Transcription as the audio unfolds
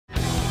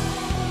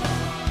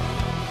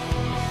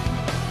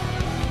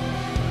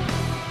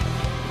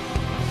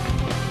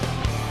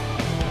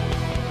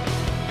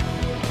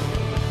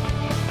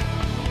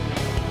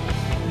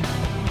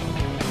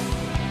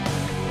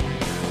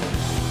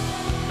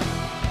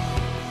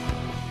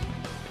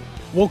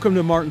Welcome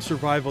to Martin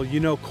Survival. You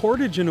know,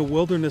 cordage in a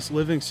wilderness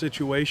living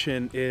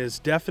situation is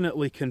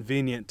definitely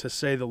convenient, to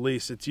say the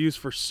least. It's used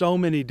for so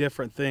many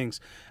different things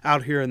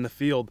out here in the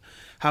field.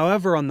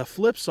 However, on the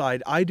flip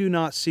side, I do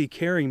not see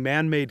carrying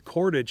man-made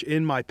cordage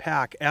in my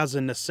pack as a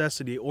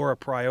necessity or a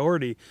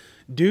priority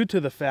due to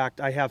the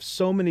fact I have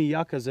so many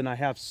yuccas and I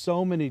have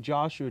so many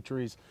Joshua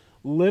trees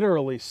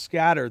literally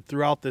scattered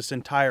throughout this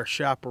entire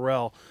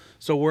chaparral.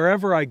 So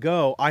wherever I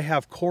go, I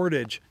have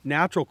cordage,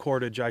 natural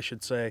cordage I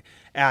should say,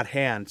 at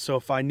hand. So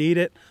if I need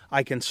it,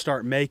 I can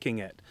start making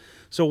it.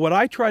 So what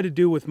I try to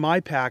do with my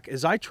pack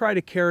is I try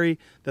to carry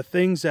the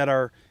things that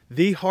are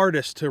the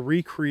hardest to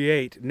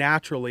recreate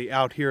naturally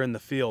out here in the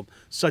field,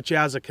 such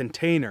as a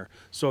container.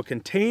 So a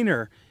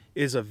container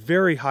is a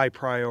very high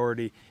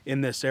priority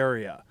in this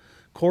area.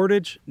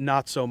 Cordage,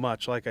 not so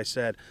much, like I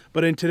said.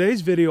 But in today's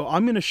video,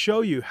 I'm going to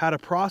show you how to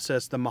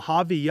process the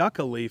Mojave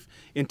Yucca leaf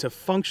into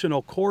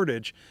functional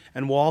cordage,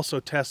 and we'll also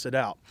test it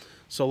out.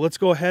 So let's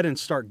go ahead and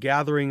start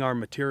gathering our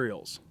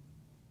materials.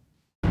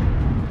 All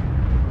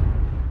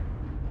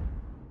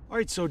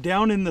right, so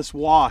down in this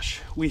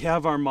wash, we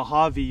have our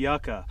Mojave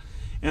Yucca.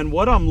 And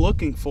what I'm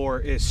looking for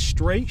is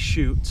straight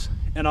shoots,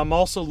 and I'm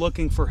also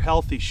looking for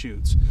healthy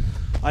shoots.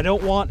 I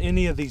don't want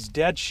any of these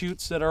dead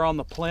shoots that are on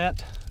the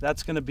plant.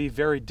 That's going to be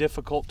very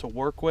difficult to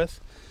work with.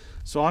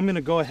 So I'm going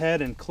to go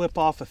ahead and clip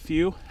off a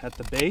few at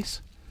the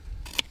base.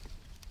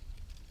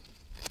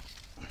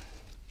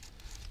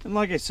 And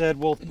like I said,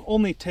 we'll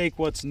only take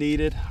what's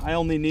needed. I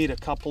only need a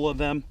couple of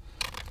them.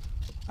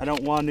 I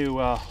don't want to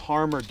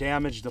harm or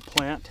damage the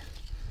plant.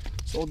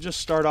 So we'll just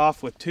start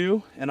off with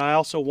two. And I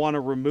also want to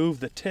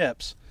remove the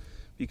tips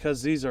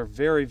because these are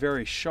very,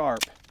 very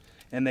sharp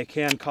and they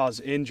can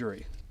cause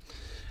injury.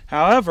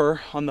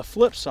 However, on the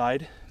flip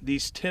side,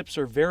 these tips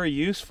are very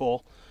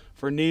useful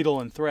for needle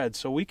and thread,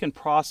 so we can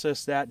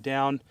process that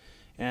down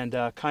and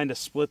kind of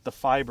split the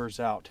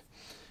fibers out.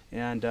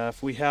 And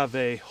if we have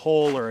a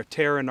hole or a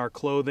tear in our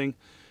clothing,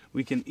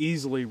 we can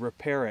easily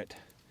repair it.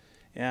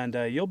 And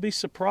you'll be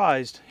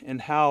surprised in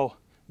how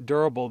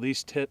durable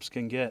these tips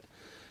can get.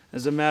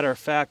 As a matter of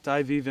fact,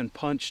 I've even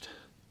punched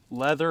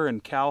leather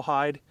and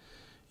cowhide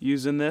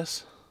using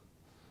this,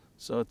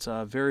 so it's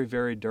very,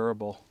 very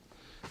durable.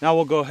 Now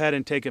we'll go ahead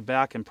and take it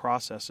back and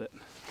process it.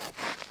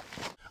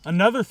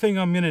 Another thing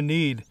I'm going to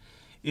need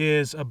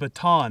is a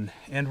baton,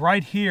 and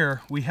right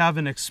here we have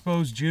an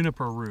exposed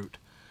juniper root.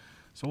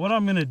 So what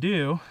I'm going to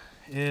do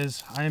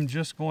is I am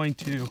just going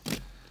to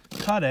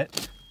cut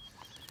it,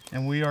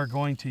 and we are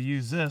going to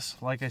use this,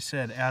 like I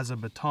said, as a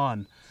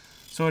baton.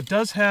 So it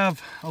does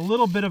have a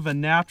little bit of a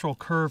natural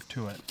curve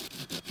to it.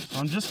 So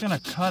I'm just going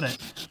to cut it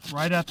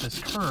right at this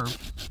curve.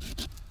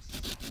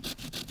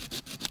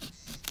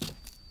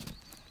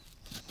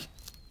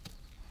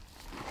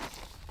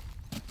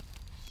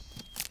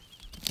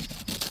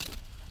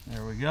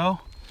 There we go.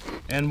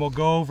 And we'll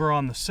go over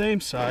on the same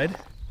side,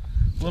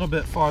 a little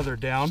bit farther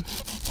down,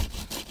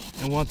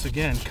 and once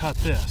again cut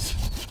this.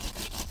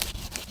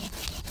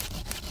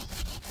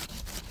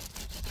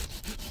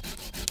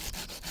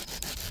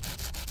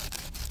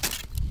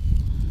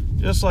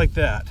 Just like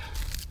that.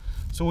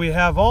 So we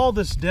have all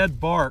this dead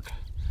bark,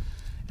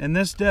 and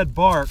this dead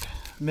bark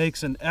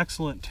makes an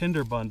excellent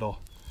tinder bundle.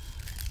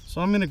 So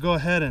I'm going to go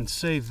ahead and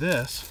save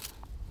this,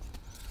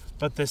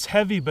 but this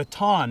heavy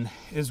baton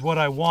is what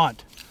I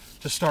want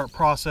to start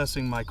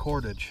processing my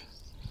cordage.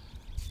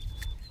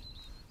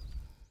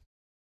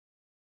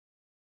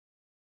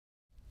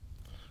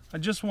 I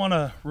just want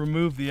to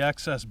remove the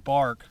excess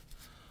bark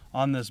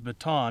on this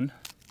baton,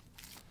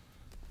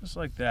 just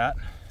like that.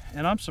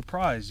 And I'm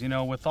surprised, you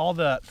know, with all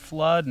that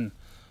flood and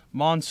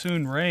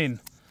monsoon rain,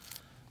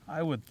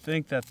 I would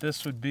think that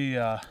this would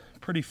be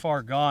pretty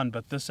far gone,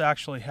 but this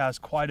actually has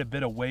quite a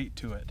bit of weight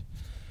to it.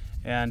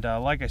 And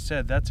like I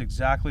said, that's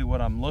exactly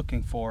what I'm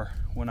looking for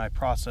when I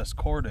process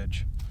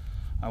cordage.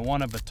 I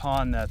want a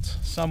baton that's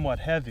somewhat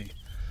heavy.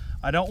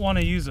 I don't want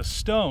to use a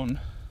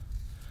stone,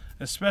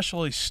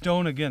 especially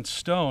stone against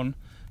stone,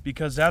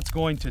 because that's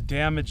going to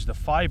damage the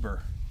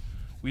fiber.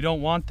 We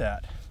don't want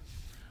that.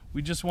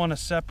 We just want to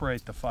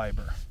separate the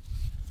fiber.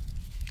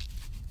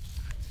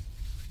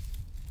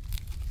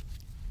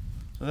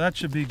 So that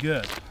should be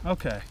good.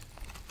 Okay.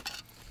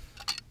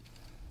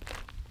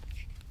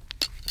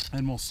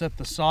 And we'll set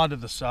the saw to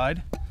the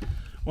side.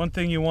 One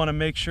thing you want to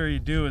make sure you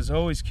do is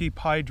always keep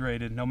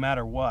hydrated no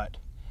matter what.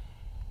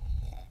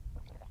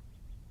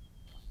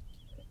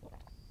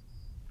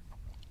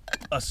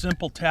 A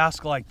simple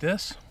task like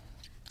this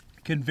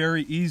can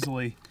very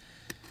easily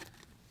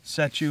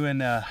set you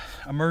in an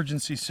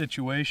emergency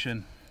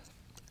situation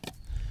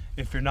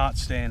if you're not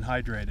staying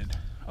hydrated.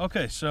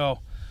 Okay, so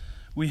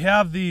we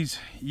have these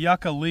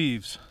yucca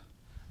leaves.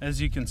 As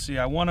you can see,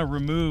 I want to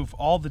remove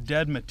all the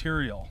dead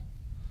material.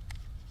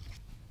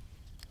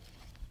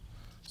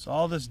 So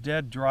all this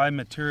dead, dry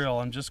material,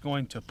 I'm just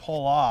going to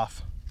pull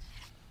off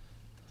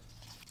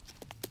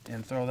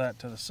and throw that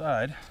to the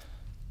side.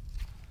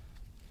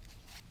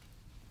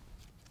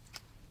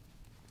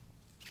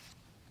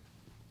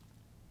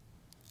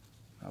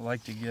 I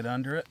like to get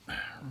under it,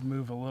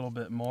 remove a little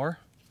bit more.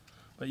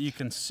 but you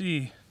can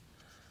see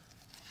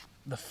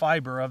the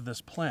fiber of this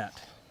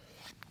plant.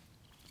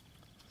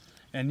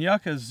 And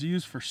yucca is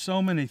used for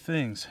so many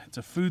things. It's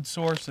a food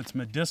source, it's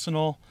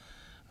medicinal.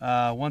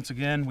 Once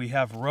again, we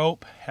have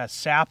rope, has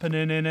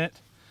saponin in it.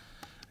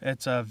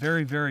 It's a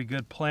very, very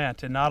good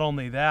plant. And not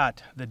only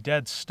that, the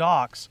dead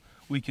stalks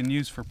we can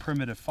use for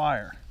primitive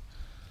fire.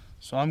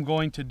 So I'm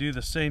going to do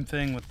the same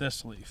thing with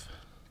this leaf.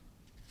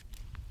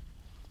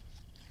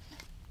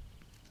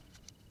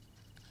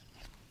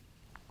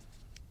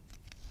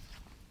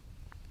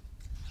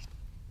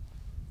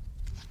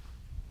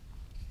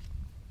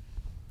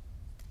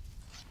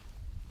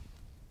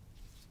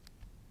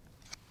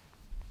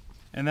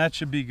 And that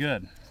should be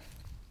good.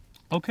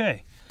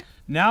 Okay,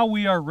 now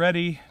we are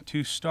ready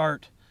to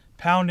start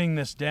pounding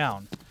this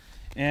down.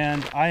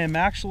 And I am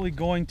actually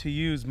going to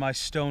use my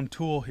stone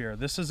tool here.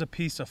 This is a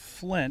piece of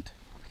flint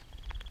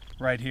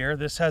right here.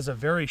 This has a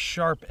very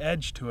sharp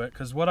edge to it,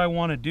 because what I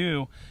want to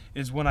do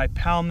is when I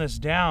pound this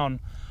down,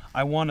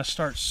 I want to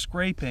start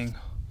scraping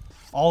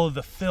all of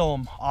the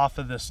film off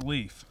of this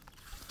leaf.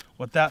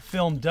 What that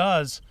film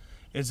does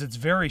is it's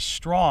very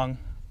strong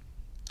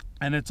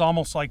and it's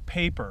almost like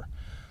paper.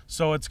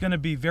 So it's going to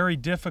be very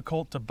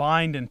difficult to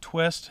bind and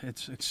twist.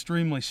 It's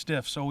extremely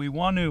stiff. So we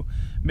want to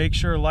make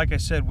sure, like I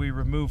said, we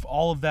remove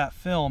all of that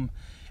film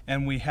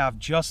and we have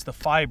just the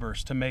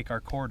fibers to make our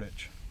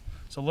cordage.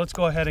 So let's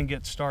go ahead and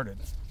get started.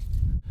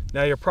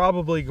 Now you're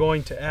probably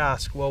going to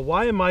ask, well,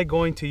 why am I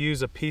going to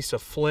use a piece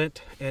of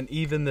flint and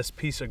even this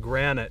piece of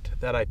granite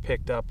that I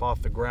picked up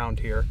off the ground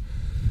here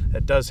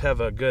that does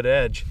have a good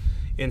edge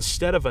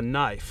instead of a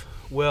knife?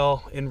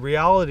 Well, in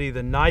reality,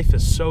 the knife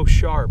is so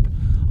sharp,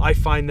 I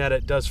find that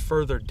it does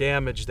further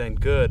damage than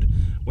good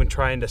when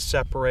trying to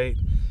separate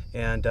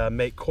and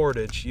make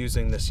cordage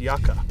using this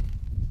yucca.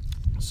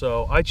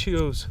 So I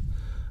choose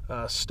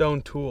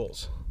stone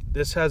tools.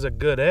 This has a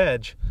good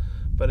edge,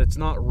 but it's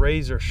not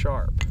razor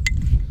sharp.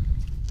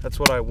 That's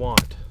what I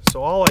want.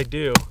 So all I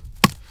do,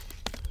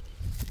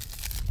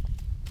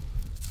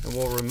 and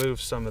we'll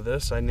remove some of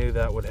this. I knew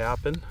that would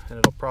happen, and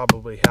it'll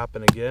probably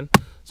happen again.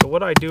 So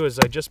what I do is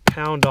I just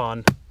pound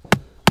on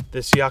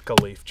this yucca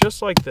leaf,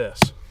 just like this.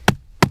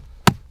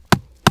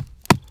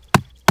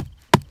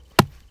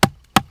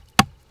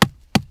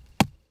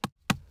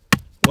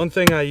 One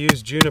thing I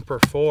use juniper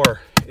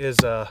for is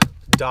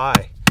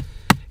dye.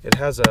 It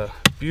has a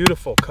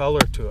beautiful color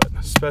to it,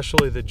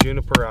 especially the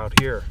juniper out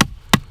here.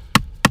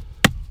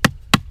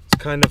 It's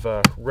kind of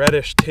a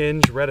reddish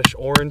tinge, reddish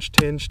orange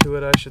tinge to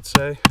it, I should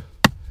say.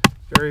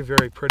 Very,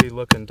 very pretty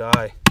looking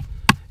dye.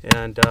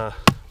 And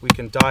we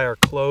can dye our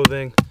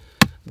clothing,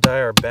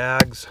 dye our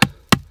bags,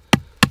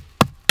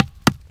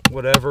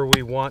 whatever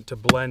we want to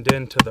blend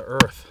into the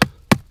earth.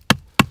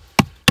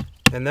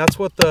 And that's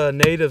what the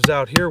natives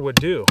out here would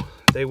do.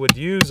 They would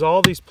use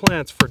all these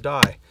plants for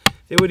dye.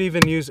 They would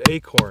even use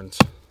acorns.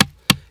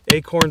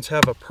 Acorns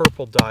have a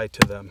purple dye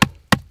to them.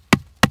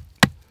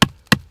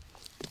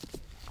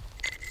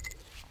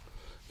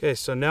 Okay,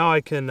 so now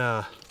I can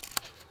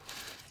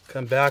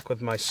come back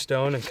with my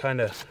stone and kind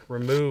of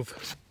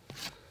remove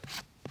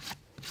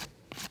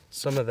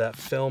some of that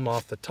film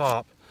off the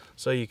top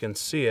so you can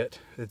see it.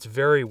 It's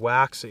very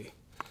waxy.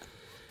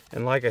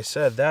 And like I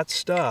said, that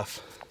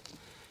stuff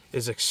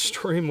is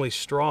extremely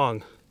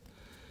strong,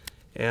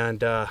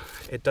 and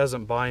it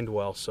doesn't bind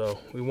well, so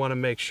we want to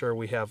make sure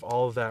we have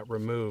all of that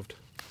removed.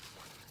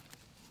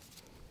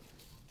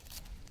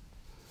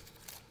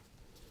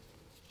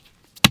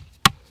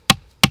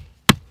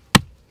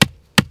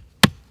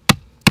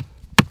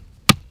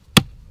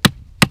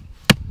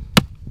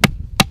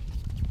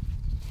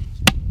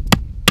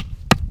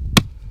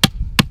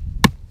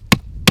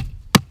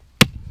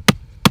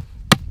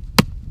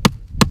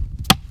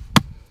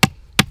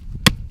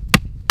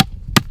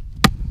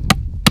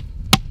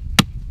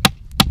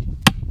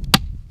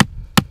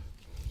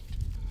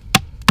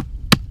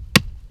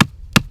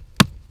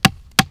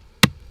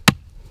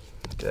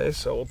 Okay,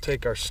 so we'll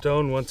take our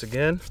stone once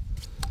again,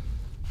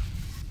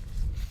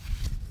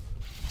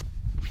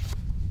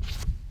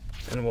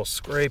 and we'll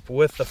scrape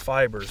with the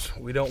fibers.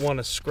 We don't want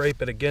to scrape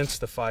it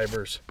against the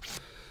fibers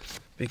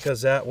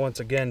because that once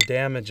again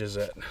damages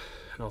it. And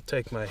I'll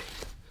take my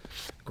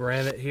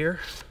granite here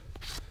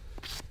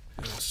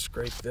and I'll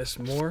scrape this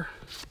more.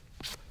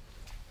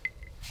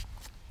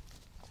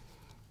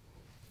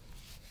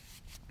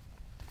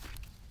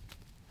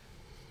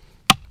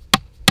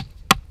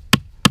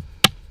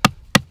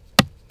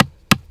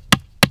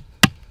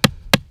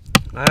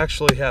 I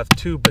actually have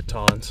two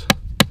batons.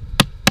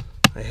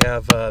 I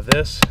have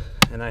this,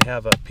 and I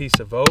have a piece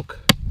of oak,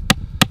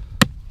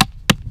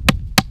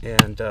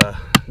 and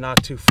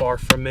not too far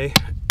from me,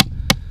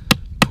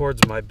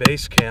 towards my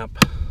base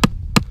camp,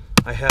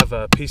 I have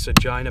a piece of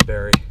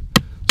ginaberry,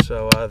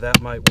 so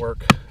that might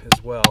work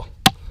as well.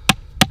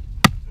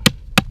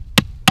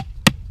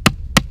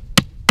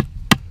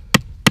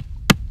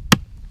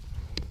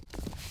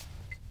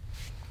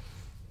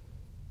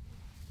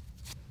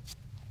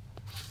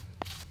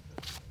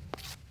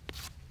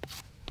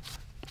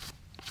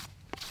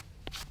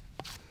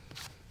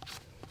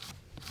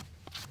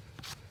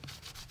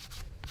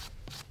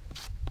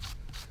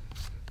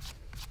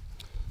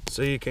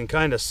 So you can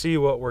kind of see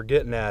what we're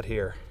getting at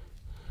here.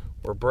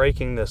 We're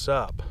breaking this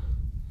up.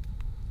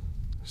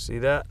 See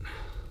that?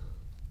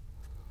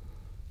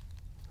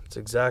 That's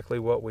exactly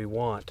what we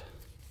want.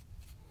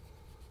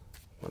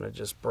 Want to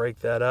just break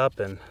that up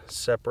and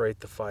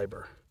separate the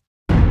fiber.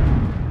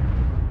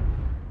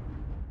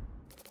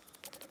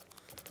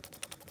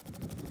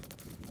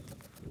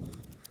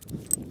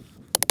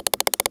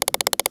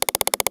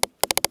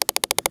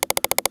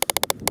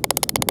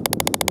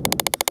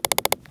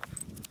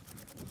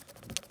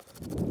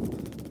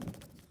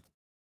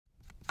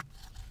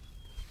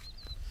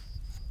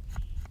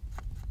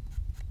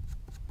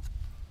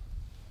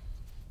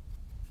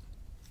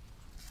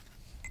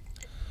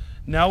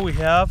 Now we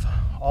have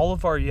all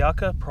of our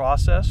yucca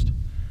processed.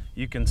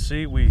 You can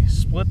see we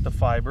split the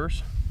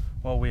fibers.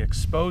 Well, we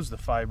exposed the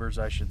fibers,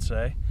 I should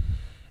say.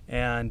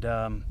 And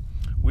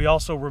we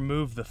also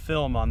removed the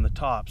film on the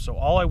top. So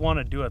all I want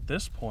to do at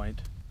this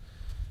point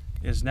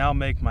is now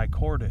make my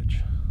cordage.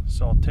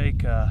 So I'll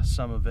take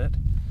some of it,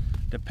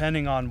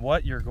 depending on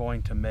what you're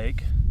going to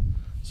make.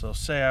 So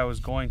say I was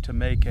going to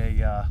make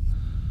a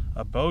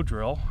bow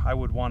drill, I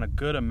would want a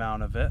good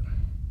amount of it.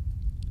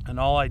 And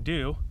all I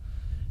do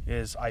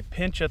is I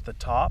pinch at the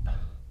top,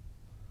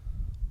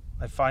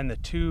 I find the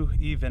two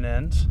even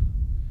ends,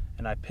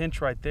 and I pinch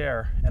right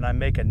there, and I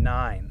make a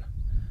 9,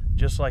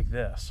 just like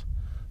this.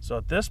 So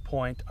at this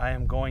point, I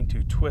am going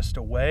to twist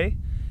away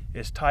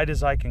as tight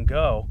as I can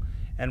go,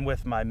 and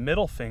with my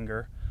middle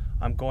finger,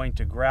 I'm going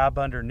to grab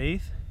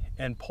underneath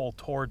and pull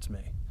towards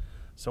me.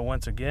 So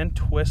once again,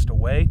 twist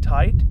away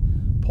tight,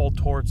 pull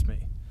towards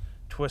me.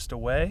 Twist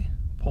away,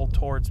 pull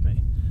towards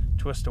me.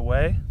 Twist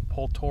away,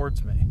 pull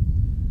towards me.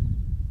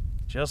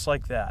 Just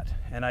like that.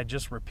 And I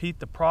just repeat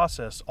the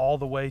process all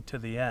the way to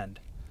the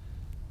end.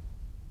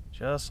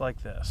 Just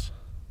like this.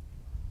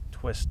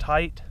 Twist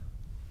tight,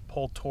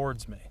 pull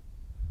towards me.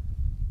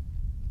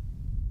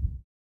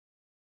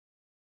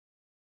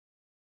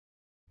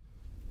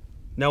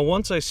 Now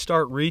once I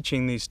start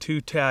reaching these two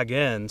tag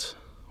ends,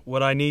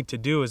 what I need to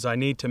do is I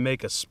need to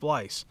make a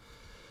splice,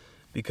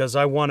 because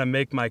I want to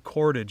make my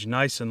cordage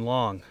nice and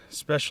long,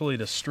 especially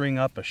to string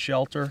up a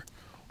shelter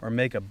or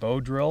make a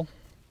bow drill.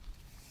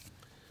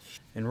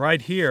 And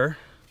right here,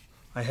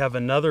 I have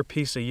another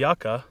piece of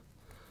yucca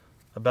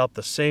about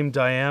the same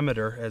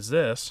diameter as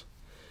this,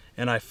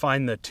 and I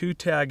find the two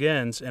tag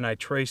ends and I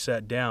trace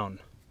that down.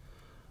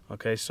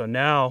 Okay, so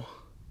now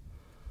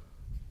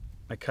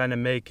I kind of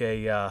make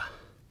a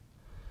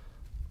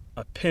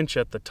pinch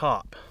at the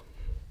top,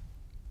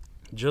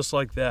 just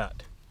like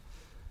that.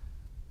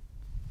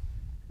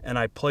 And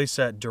I place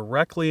that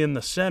directly in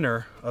the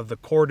center of the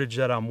cordage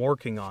that I'm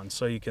working on,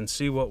 so you can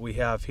see what we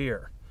have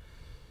here.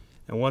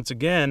 And once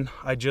again,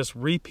 I just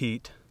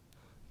repeat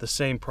the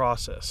same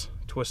process.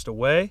 Twist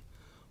away,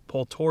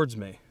 pull towards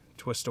me.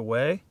 Twist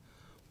away,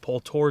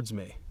 pull towards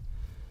me.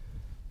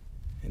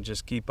 And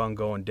just keep on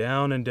going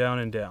down and down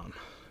and down,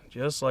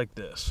 just like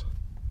this.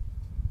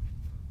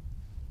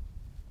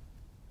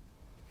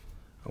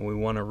 And we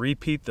want to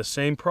repeat the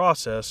same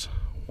process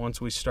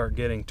once we start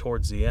getting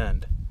towards the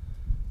end.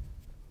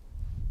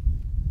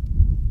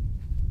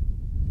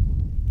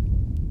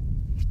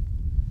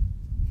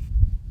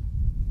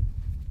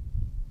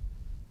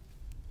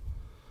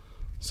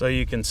 So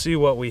you can see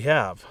what we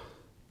have.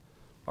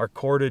 Our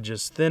cordage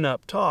is thin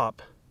up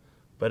top,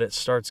 but it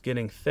starts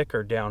getting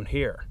thicker down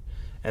here.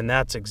 And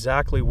that's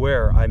exactly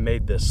where I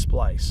made this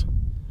splice,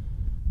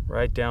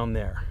 right down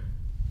there.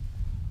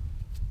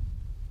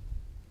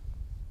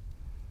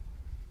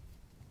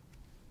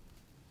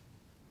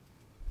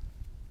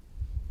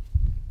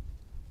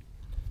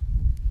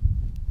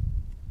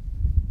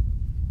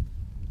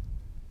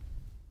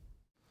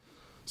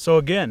 So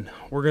again,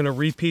 we're going to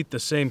repeat the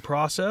same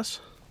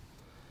process.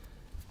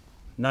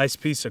 Nice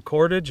piece of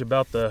cordage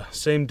about the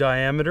same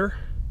diameter.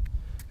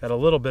 Got a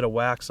little bit of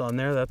wax on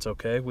there, that's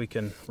okay, we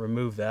can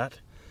remove that.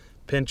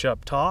 Pinch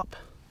up top,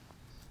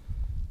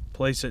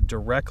 place it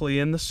directly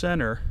in the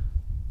center,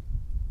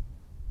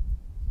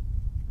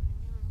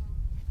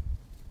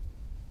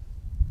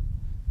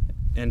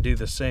 and do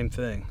the same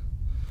thing.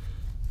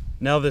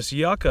 Now this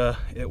yucca,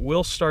 it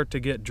will start to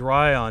get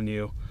dry on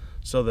you,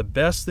 so the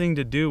best thing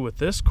to do with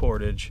this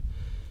cordage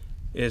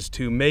is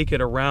to make it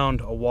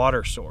around a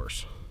water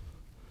source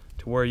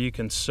to where you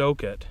can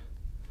soak it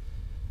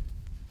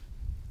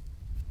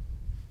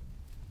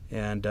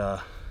and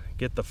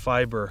get the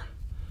fiber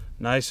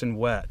nice and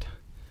wet.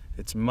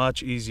 It's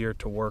much easier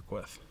to work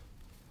with.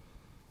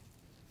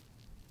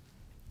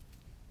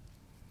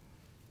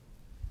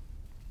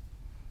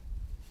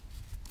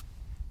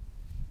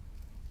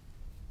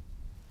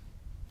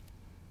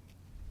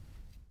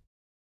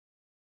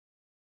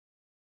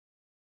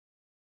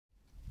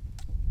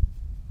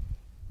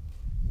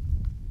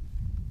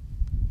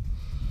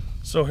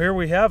 So here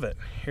we have it.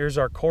 Here's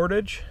our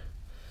cordage.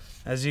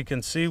 As you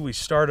can see, we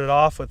started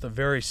off with a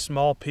very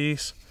small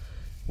piece.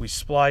 We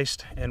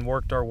spliced and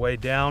worked our way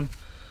down.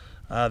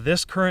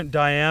 This current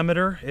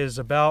diameter is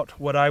about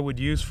what I would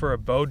use for a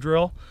bow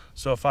drill.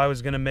 So if I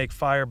was going to make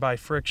fire by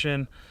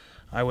friction,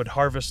 I would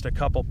harvest a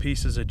couple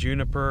pieces of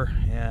juniper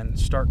and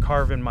start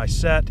carving my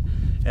set,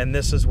 and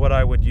this is what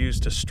I would use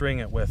to string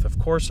it with. Of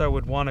course, I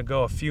would want to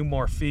go a few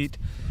more feet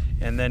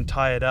and then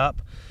tie it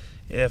up.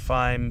 If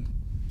I'm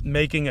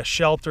making a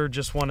shelter,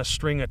 just want to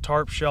string a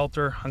tarp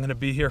shelter, I'm going to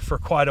be here for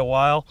quite a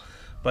while,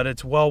 but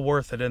it's well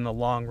worth it in the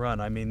long run.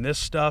 I mean, this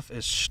stuff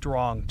is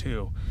strong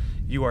too.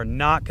 You are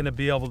not going to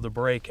be able to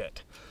break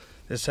it.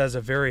 This has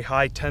a very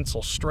high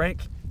tensile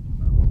strength,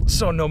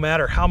 so no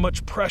matter how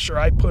much pressure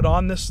I put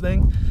on this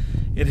thing,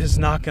 it is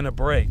not going to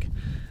break.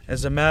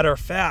 As a matter of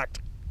fact,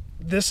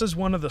 this is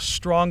one of the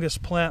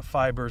strongest plant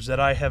fibers that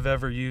I have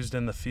ever used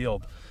in the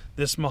field.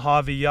 This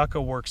Mojave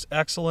Yucca works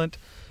excellent,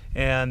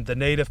 and the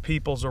native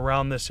peoples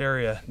around this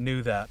area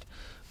knew that.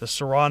 The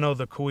Serrano,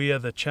 the Cahuilla,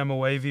 the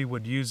Chemehuevi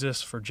would use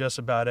this for just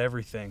about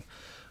everything.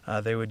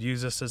 They would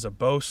use this as a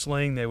bow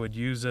sling, they would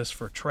use this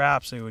for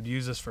traps, they would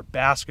use this for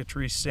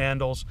basketry,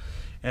 sandals,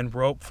 and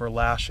rope for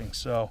lashing.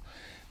 So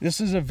this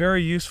is a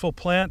very useful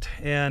plant,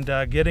 and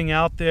getting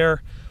out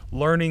there,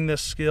 learning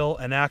this skill,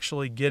 and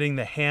actually getting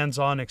the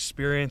hands-on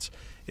experience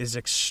is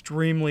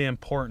extremely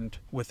important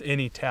with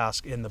any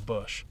task in the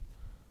bush.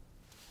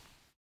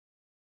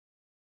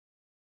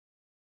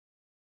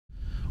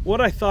 What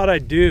I thought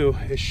I'd do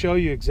is show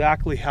you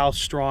exactly how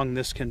strong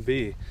this can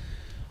be.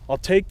 I'll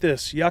take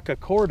this yucca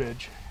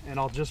cordage and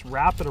I'll just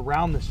wrap it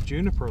around this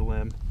juniper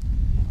limb,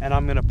 and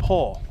I'm going to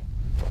pull.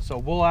 So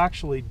we'll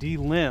actually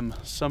de-limb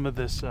some of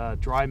this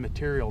dry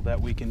material that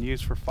we can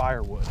use for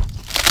firewood.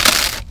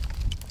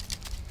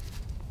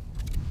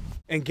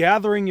 And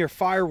gathering your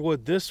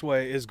firewood this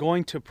way is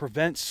going to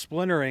prevent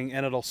splintering,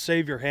 and it'll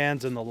save your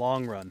hands in the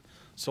long run.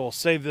 So we'll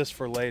save this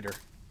for later.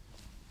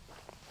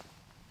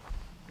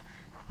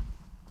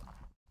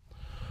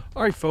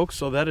 Alright folks,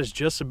 so that is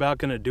just about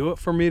going to do it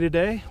for me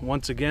today.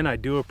 Once again, I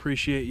do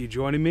appreciate you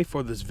joining me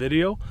for this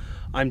video.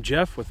 I'm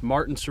Jeff with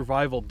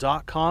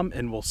martinsurvival.com,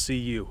 and we'll see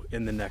you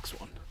in the next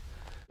one.